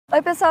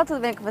Oi pessoal, tudo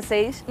bem com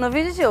vocês? No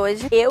vídeo de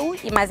hoje, eu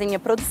e mais a minha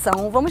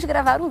produção vamos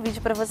gravar um vídeo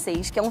pra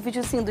vocês, que é um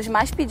vídeo assim dos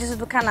mais pedidos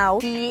do canal,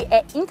 que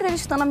é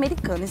entrevistando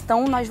americanos.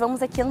 Então nós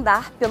vamos aqui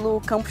andar pelo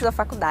campus da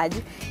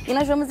faculdade e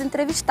nós vamos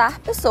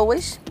entrevistar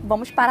pessoas,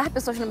 vamos parar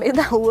pessoas no meio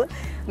da rua,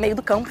 no meio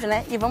do campus,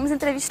 né? E vamos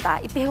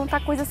entrevistar e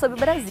perguntar coisas sobre o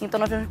Brasil. Então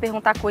nós vamos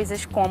perguntar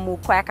coisas como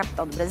qual é a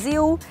capital do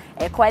Brasil,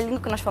 qual é a língua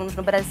que nós falamos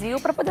no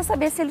Brasil, pra poder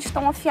saber se eles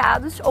estão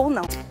afiados ou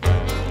não.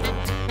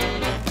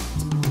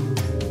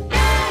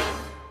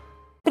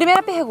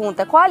 Primeira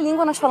pergunta, qual a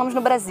língua nós falamos no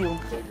Brasil?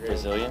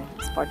 Brazilian?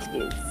 It's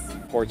Português.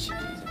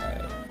 Portuguese,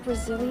 alright.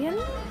 Brazilian,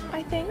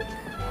 I think.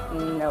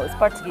 No, it's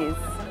Portuguese.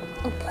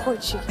 Oh,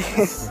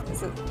 Portuguese.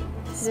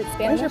 Is it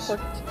Spanish or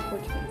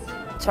Portuguese?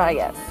 Try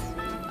guess.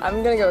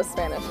 I'm gonna go with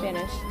Spanish.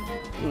 Spanish.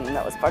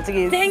 No, it's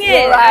Portuguese. Dang it!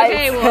 You're right.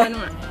 Okay, one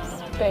more.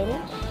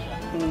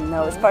 Spanish?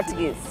 No, it's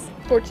Portuguese.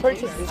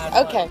 Portuguese.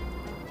 Okay.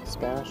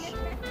 Spanish?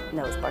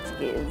 No, it's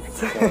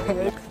Portuguese.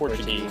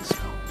 Portuguese.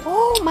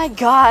 Oh my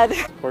God!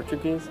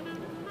 Portuguese?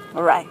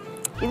 All right,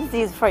 it's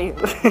easy for you.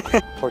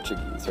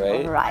 Portuguese,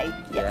 right? Right,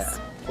 yes.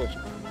 Yeah.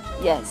 Portuguese.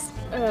 Yes.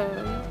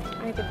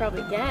 I could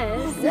probably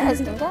guess. Yes,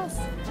 you can guess.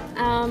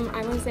 I'm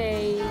gonna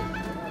say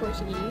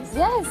Portuguese.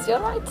 Yes, you're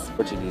right.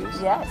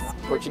 Portuguese? Yes.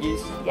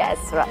 Portuguese? Yes,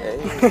 right.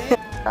 Hey.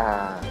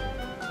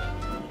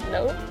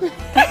 No.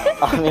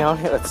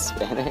 That's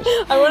Spanish.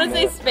 I want to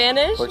say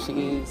Spanish.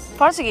 Portuguese?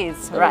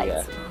 Portuguese, Oh, right.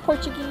 yeah.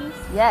 Portuguese.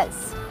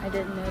 Yes, I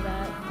didn't know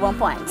that. 1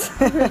 point.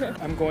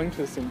 I'm going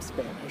to assume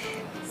Spanish.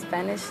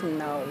 Spanish,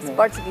 no, it's No.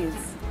 Portuguese.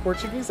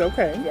 Portuguese,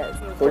 okay. Yes.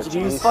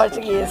 Portuguese?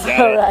 Portuguese, Got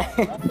all it.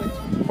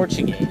 right.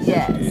 Portuguese.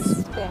 Yes.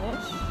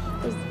 Spanish.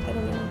 I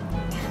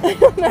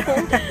don't know.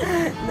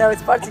 No,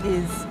 it's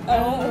Portuguese.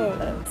 Oh.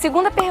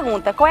 Segunda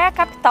pergunta, qual é a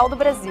capital do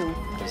Brasil?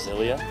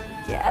 Brasilia?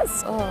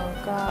 Yes. Oh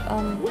God.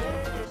 I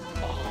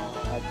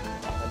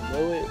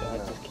know it, I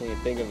just can't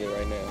think of it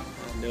right now.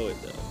 I know it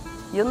though.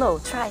 You know,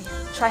 try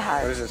What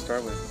hard. does it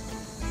start with?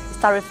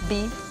 Start with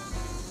B.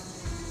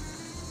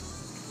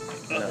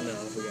 No, I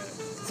forgot.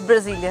 It's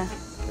Brasília.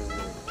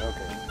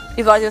 Okay.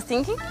 Is what you're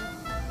thinking?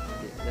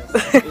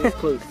 It was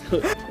close.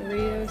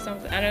 Rio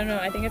something. I don't know.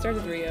 I think it starts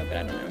with Rio, but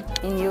I don't know.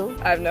 And you?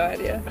 I have no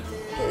idea.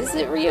 Is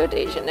it Rio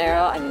de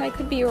Janeiro? I mean, I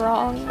could be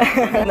wrong.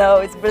 No,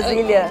 it's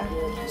Brasília.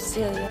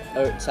 Brasilia.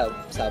 Oh,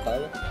 Sao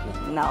Paulo?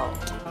 No.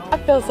 I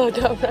feel so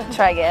dumb.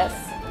 Try guess.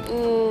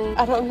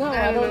 I don't know.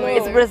 I don't know.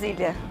 It's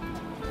Brasília.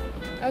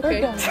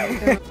 Okay.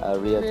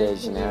 Rio de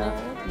Janeiro.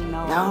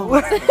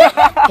 No.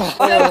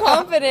 So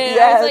confident.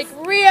 Yes. I was like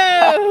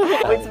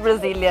Rio. It's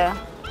Brasília.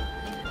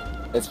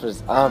 It's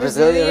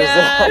Brasilia.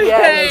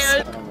 Yes.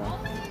 I don't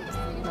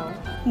know.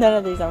 None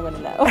of these I'm gonna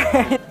know.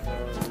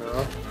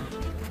 No.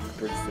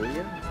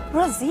 Brasilia?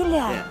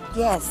 Brasília.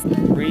 Yes.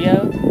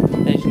 Rio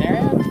de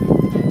Janeiro?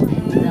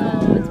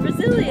 No, it's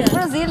Brasilia.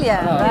 Brasília.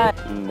 Right.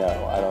 No,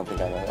 I don't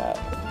think I know that.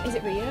 Is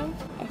it Rio?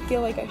 I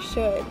feel like I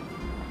should.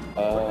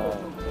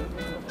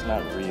 It's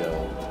not Rio.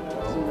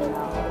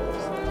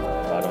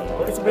 I don't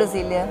know. It's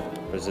Brasília.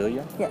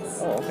 Brasilia?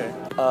 Yes. Oh, okay.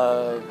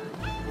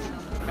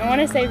 I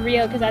want to say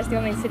Rio because that's the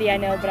only city I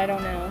know, but I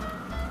don't know.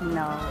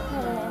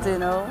 No. Do you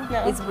know?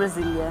 No. It's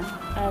Brasília.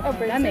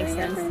 Okay, that makes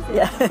sense.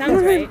 Yeah.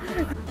 Sounds right.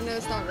 No,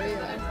 it's not Rio.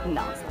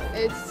 No.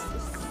 It's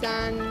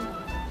San.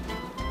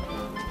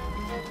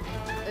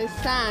 It's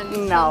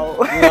San. No.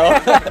 No.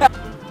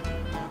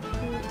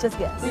 Just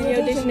guess.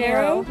 Rio de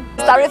Janeiro?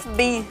 Start with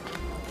B.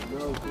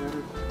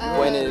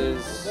 When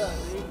is...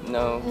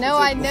 No. No,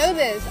 I know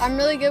this. I'm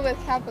really good with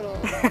capitals.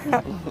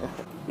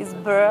 It's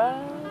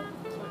Brasilia.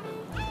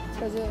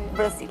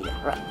 Brasília.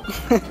 Right.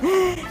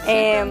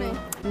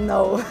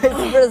 No,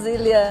 it's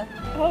Brasília.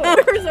 Oh,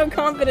 we're so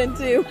confident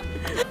too.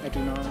 I do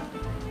not.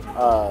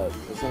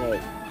 Isn't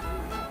it...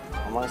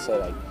 I want to say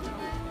like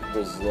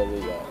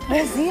Brasilia.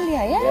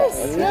 Brasília,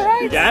 yes. You're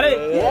right. You got it?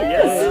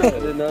 Yes. I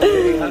did not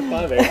really high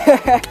five.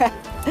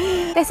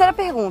 Terceira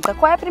pergunta.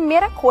 Qual é a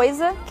primeira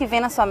coisa que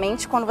vem na sua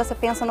mente quando você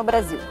pensa no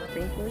Brasil?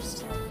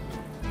 First.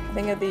 I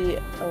think of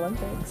the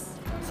Olympics.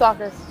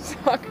 Soccer.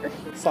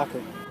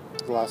 Soccer.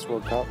 The last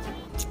World Cup.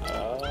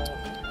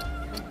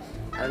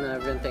 I don't know,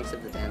 everyone thinks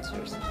of the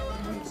dancers.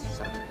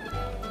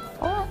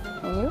 Alright.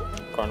 And you?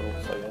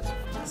 Carnivals, I guess.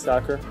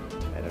 Soccer.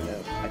 I don't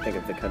know. I think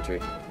of the country,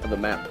 of the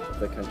map of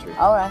the country.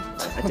 Alright.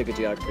 I took a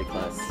geography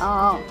class.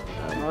 Oh.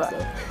 So.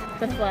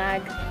 The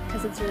flag,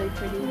 because it's really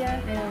pretty.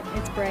 Yeah.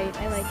 It's bright.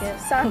 I like it.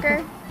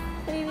 Soccer.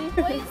 Baby.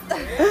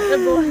 The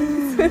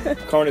boys.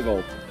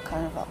 Carnival.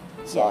 Carnival.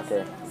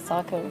 Soccer.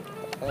 Soccer.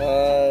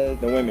 The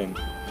women.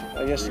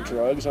 I guess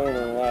drugs. I don't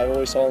know why. I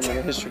always saw them on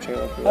the History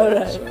Channel. For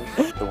that,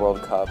 Alright. The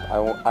World Cup.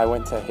 I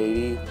went to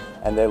Haiti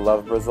and they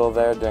love Brazil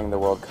there during the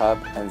World Cup,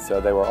 and so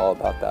they were all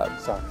about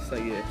that. So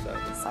yeah,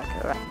 soccer.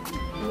 Soccer, right.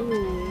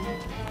 Ooh.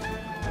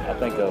 I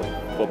think of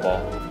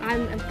football.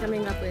 I'm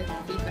coming up with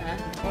FIFA.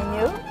 And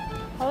you?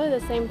 Probably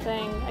the same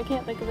thing. I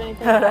can't think of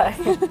anything Alright.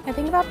 I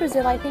think about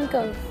Brazil, I think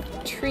of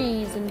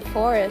trees and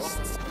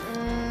forests.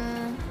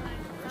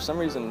 For some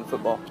reason,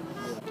 football.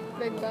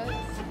 Big butts.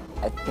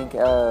 I think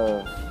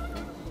of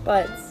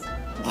Butts.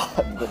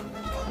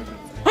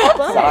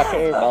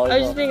 soccer, volleyball. I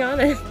was just being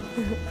honest.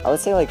 I would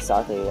say like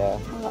soccer, yeah.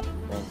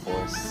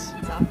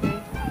 Rainforest.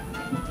 Soccer.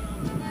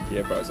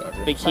 Yeah, probably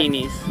soccer.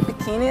 Bikinis.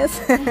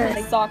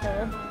 Biquínis.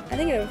 Soccer. I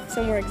think of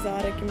somewhere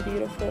exotic and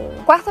beautiful.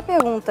 Quarta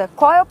pergunta.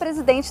 Qual é o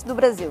presidente do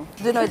Brasil?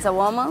 Do you know it's a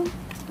woman?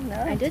 No.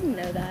 I didn't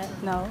know that.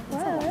 No.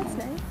 Wow, that's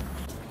nice.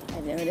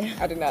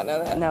 I did not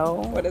know that. No.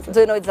 What is it? Do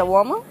you know it's a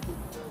woman?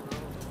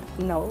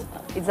 No.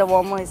 It's a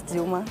woman, it's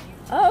Dilma.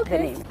 Oh, The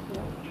okay. name.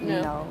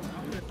 No.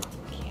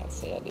 Can't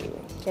say I do.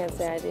 Can't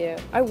say I do.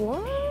 I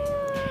want.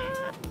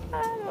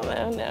 I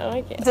don't know. No,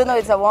 I can't. Do you know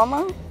it's a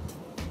woman?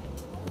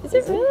 Is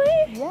it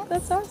really? Yes.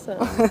 That's awesome.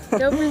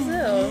 Go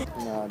Brazil.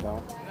 No, I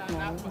don't.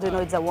 No. Do you know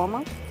it's a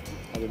woman?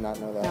 I did not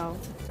know that. No.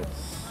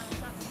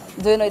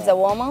 Do you know it's a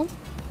woman?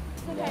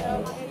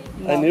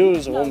 I knew it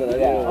was a woman. I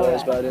knew it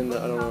was, but I don't know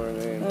her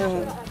name.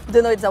 So. Do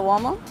you know it's a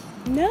woman?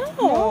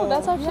 No,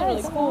 that's actually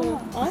really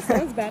cool. Awesome,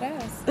 that's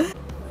badass.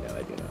 No,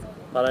 I do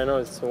not. But I know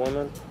it's a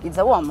woman. It's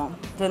a woman.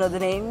 Do you know the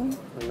name?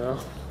 No.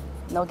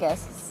 No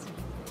guesses.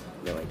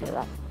 No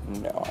idea.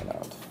 No, I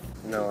don't.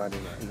 No, I do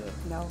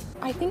not. No.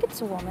 I think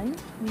it's a woman,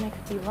 and I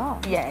could be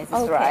wrong. Yes, it's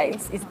Okay. right.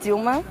 It's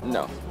Dilma.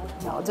 No.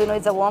 No. Do you know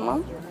it's a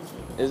woman?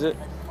 Is it?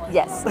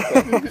 Yes.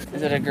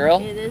 Is it a girl?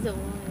 It is a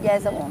woman.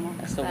 Yes, a woman.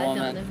 It's a I don't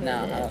know woman. who No, it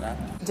I is. don't know.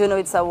 Do you know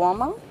it's a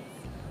woman?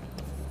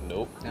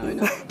 Nope. No, I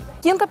don't.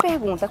 Quinta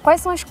pergunta.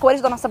 Quais são as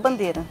cores da nossa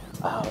bandeira?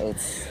 Oh,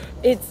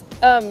 It's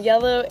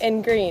yellow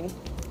and green.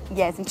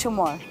 Yes, and two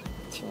more.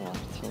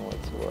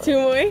 Two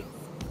more.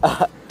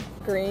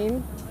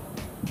 Green.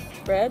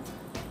 Red.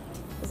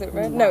 Is it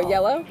red? No,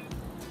 yellow.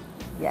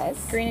 Yes.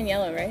 Green and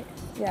yellow, right?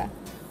 Yeah.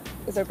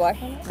 Is there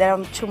black on it? There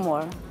are two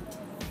more.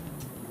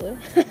 Blue.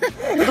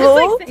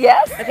 Blue,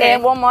 yes. Okay.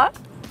 And one more.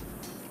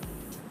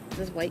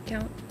 Does white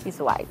count? It's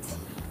white.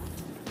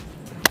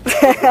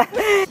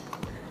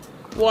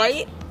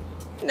 White.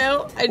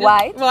 No, I didn't.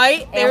 White.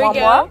 White. There And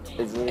we one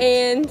go. more.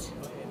 And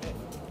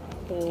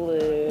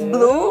blue.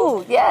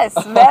 Blue, yes.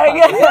 Very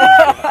good.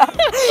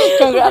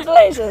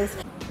 Congratulations.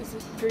 This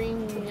is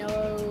green,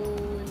 yellow,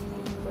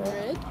 and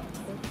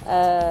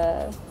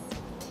red.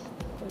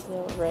 Is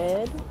it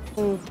red?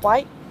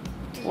 White.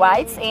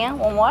 White and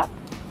one more.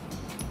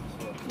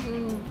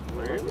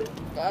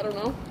 I don't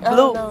know.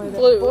 Blue.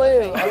 Blue.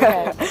 Blue.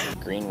 Okay.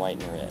 green,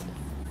 white, and red.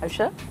 Are you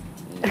sure?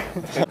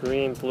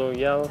 Green, blue,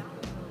 yellow,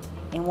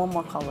 And one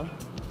more color.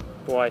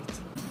 white.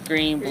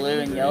 Green, blue,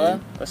 and yellow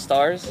with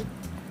stars.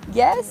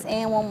 Yes,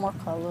 and one more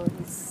color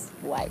is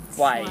white.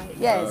 White.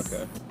 Yes.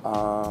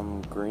 Oh,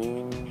 okay.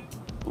 Green,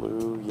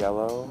 blue,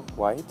 yellow,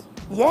 white.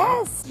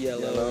 Yes.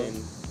 Yellow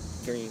and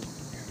green.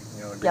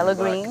 Yellow,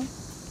 green.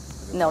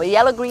 No,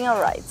 yellow, green,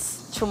 all right.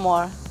 Two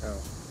more.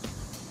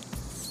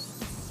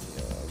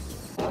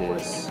 It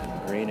is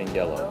green and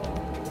yellow.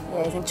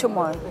 Yes, and two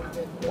more.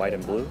 White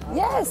and blue.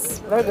 Yes,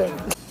 very good.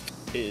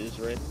 Is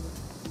red.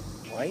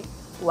 White.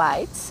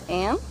 White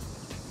and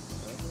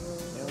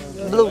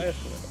blue.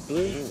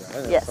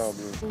 Blue. Yes.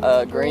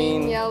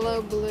 Green.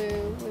 Yellow,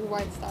 blue with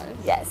white stars.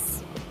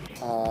 Yes.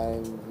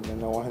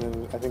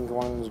 I think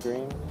one is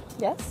green.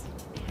 Yes.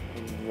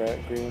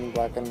 Red, green,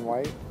 black, and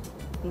white.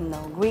 No,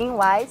 green,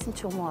 white, and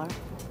two more.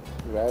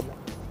 Red,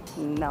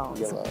 No.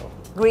 it's yellow.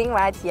 Green,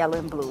 white, yellow,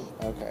 and blue.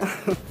 Okay.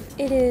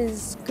 It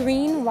is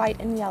green,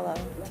 white, and yellow.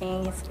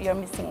 And you're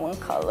missing one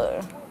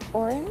color.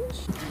 Orange?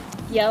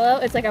 Yellow,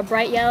 it's like a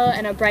bright yellow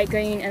and a bright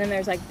green, and then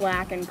there's like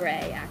black and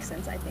gray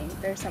accents, I think.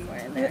 They're somewhere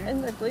in there.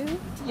 And the blue?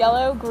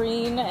 Yellow,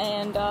 green,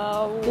 and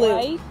Blue.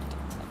 white.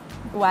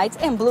 White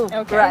and blue.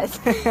 Okay. Right.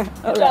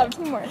 Good job,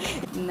 teamwork.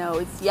 No,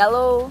 it's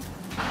yellow,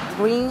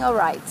 green, or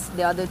right.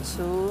 The other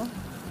two,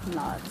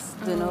 not.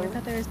 Do you I know?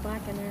 thought there was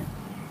black in it.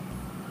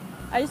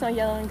 I just know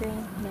yellow and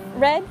green.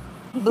 Red?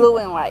 Blue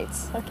and white.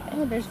 Okay.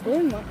 Oh, there's blue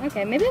and white.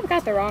 Okay, maybe I've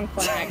got the wrong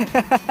flag.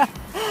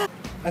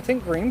 I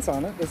think green's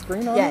on it. Is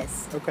green on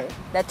Yes. it? Okay.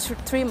 That's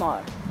three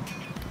more.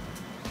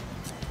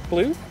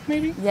 Blue,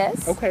 maybe?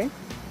 Yes. Okay.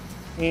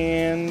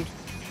 And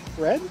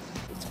red?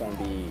 It's going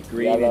to be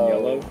green and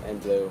yellow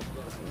and blue.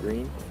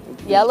 Green.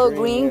 Yellow,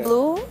 green, yeah.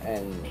 blue.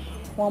 And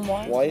One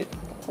more. White?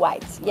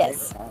 White.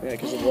 Yes. Yeah,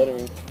 because the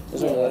lettering.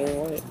 Isn't the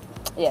lettering white?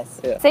 Yes.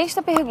 Yeah.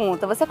 Sexta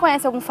pergunta. Você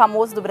conhece algum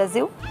famoso do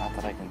Brasil? not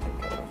that I can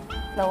think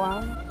of. No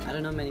one. I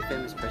don't know many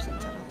famous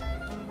persons.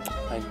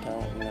 I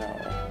don't know.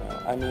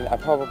 I mean, I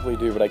probably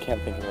do, but I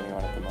can't think of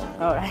anyone at the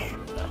moment. All right.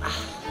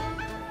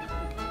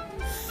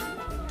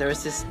 There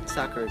was this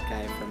soccer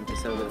guy from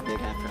Brazil with a big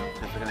afro.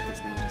 I forgot his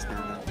name just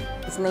now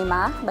though. It's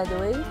Neymar, by the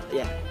way.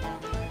 Yeah,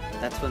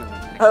 that's one of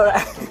them. All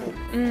right.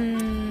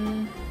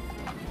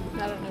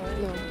 I don't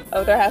know. No.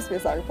 Oh, there has to be a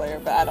soccer player,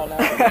 but I don't know.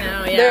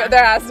 No, yeah.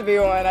 There has to be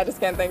one. I just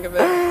can't think of it.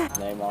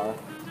 Neymar.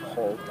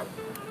 Hulk.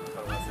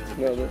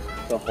 No, this.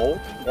 The Hulk?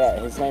 Yeah,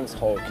 his name's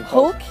Hulk.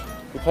 Hulk?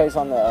 He plays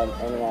on the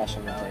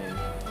international team.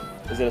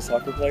 Is it a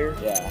soccer player?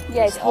 Yeah.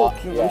 Yeah, it's Hulk.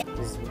 Yeah.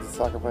 Is the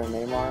soccer player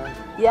Neymar?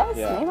 Yes,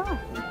 Yeah. Neymar.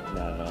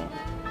 Not at all.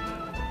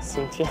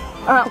 Cintya.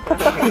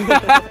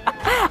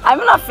 I'm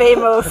not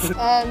famous. His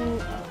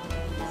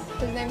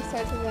name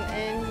starts with an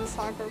N. He's a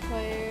soccer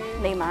player.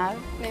 Neymar.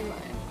 Neymar.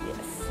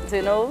 Yes. Do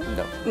you know?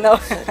 No. No.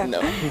 No.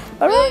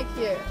 All Really right.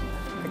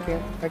 cute.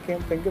 I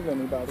can't think of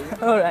anybody.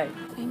 All right.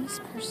 Famous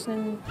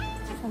person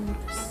from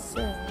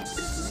Brazil.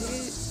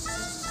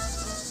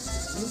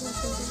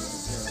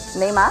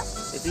 Neymar?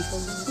 Is he from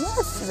Brazil?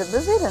 Yes, he's a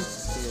Brazilian.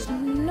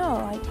 No,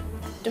 I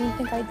don't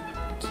think I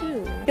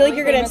do. I feel like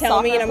you're gonna Famous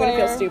tell me and I'm soccer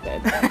gonna feel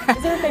player. stupid.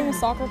 Is there a famous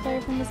soccer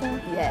player from Brazil?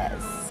 Yes.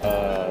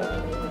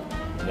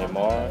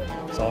 Neymar.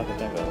 That's all I can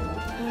think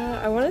of.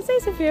 I want to say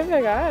Sofia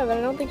Vergara, but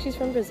I don't think she's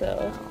from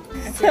Brazil.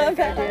 So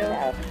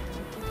bad.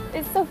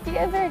 Is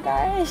Sofia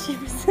Vergara, is she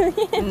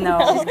Brazilian? No.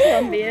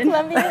 Colombian.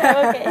 Colombian?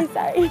 Oh, okay,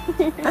 sorry.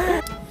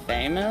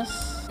 Famous?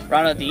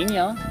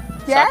 Ronaldinho.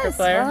 Yes, Soccer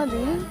player.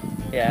 Ronaldinho.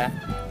 Yeah.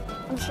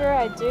 I'm sure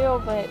I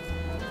do, but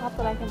not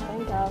that I can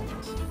think of.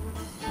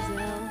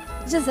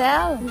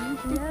 Gisele.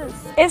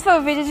 Esse foi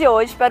o vídeo de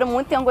hoje, espero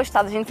muito que tenham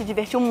gostado, a gente se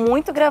divertiu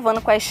muito gravando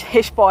com as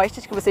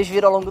respostas que vocês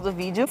viram ao longo do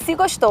vídeo. Se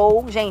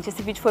gostou, gente,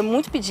 esse vídeo foi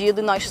muito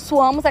pedido e nós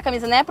suamos a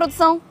camisa, né,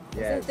 produção? Com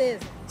certeza.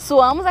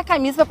 Suamos a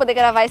camisa para poder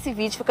gravar esse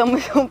vídeo,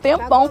 ficamos um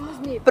tempão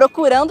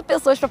procurando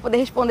pessoas para poder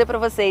responder para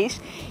vocês.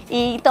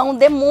 E então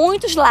dê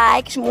muitos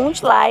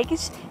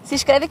likes, se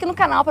inscreve aqui no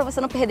canal para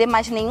você não perder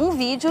mais nenhum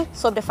vídeo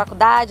sobre a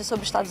faculdade,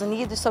 sobre os Estados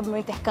Unidos, sobre o meu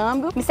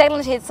intercâmbio. Me segue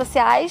nas redes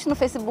sociais, no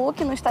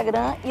Facebook, no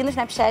Instagram e no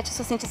Snapchat, eu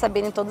sou Cintya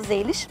Sabino em todos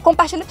eles.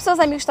 Compartilhe com seus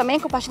amigos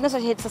também, compartilhe nas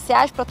suas redes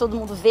sociais para todo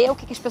mundo ver o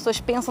que as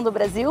pessoas pensam do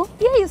Brasil.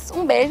 E é isso,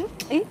 um beijo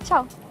e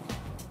tchau!